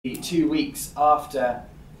2 weeks after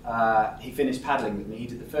he finished paddling with me, he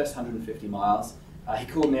did the first 150 miles. He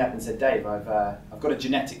called me up and said, "Dave, I've got a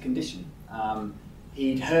genetic condition."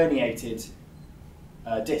 He'd herniated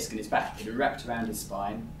a disc in his back. It had wrapped around his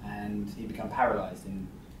spine, and he'd become paralysed in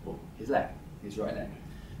his leg, his right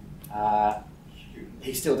leg.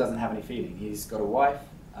 He still doesn't have any feeling. He's got a wife,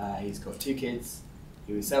 he's got 2 kids,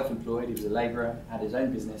 he was self-employed, he was a labourer, had his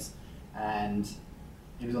own business, and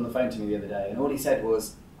he was on the phone to me the other day, and all he said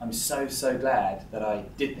was, "I'm so glad that I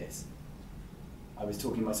did this." I was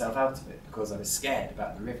talking myself out of it because I was scared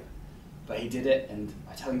about the river. But he did it, and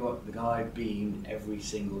I tell you what, the guy beamed every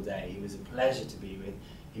single day. He was a pleasure to be with.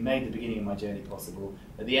 He made the beginning of my journey possible.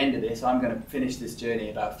 At the end of this, I'm going to finish this journey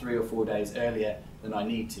about 3 or 4 days earlier than I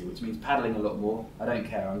need to, which means paddling a lot more. I don't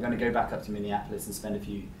care. I'm going to go back up to Minneapolis and spend a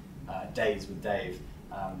few days with Dave.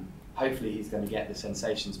 Hopefully he's going to get the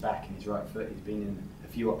sensations back in his right foot. He's been in a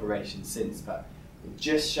few operations since, but it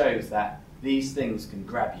just shows that these things can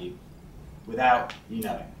grab you without you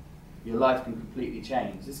knowing. Your life can completely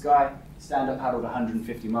change. This guy stand-up paddled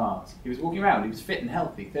 150 miles. He was walking around, he was fit and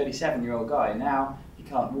healthy, 37-year-old guy. Now he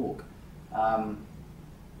can't walk.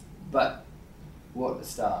 But what a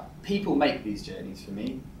start. People make these journeys for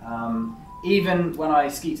me. Even when I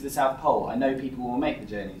ski to the South Pole, I know people will make the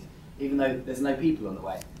journeys, even though there's no people on the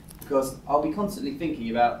way. Because I'll be constantly thinking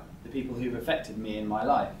about the people who've affected me in my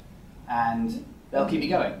life, and they'll keep me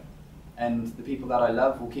going. And the people that I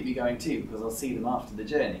love will keep me going too, because I'll see them after the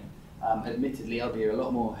journey. Admittedly, I'll be a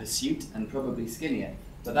lot more hirsute and probably skinnier,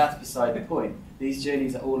 but that's beside the point. These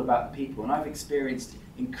journeys are all about the people, and I've experienced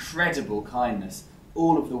incredible kindness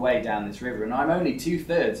all of the way down this river, and I'm only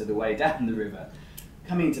 2/3 of the way down the river.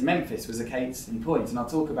 Coming to Memphis was a case in point, and I'll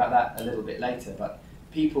talk about that a little bit later, but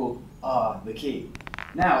people are the key.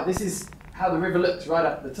 Now, this is how the river looks right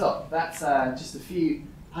up at the top. That's just a few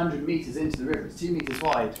 100 meters into the river. It's 2 meters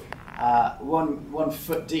wide, 1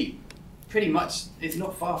 foot deep. Pretty much, it's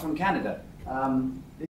not far from Canada.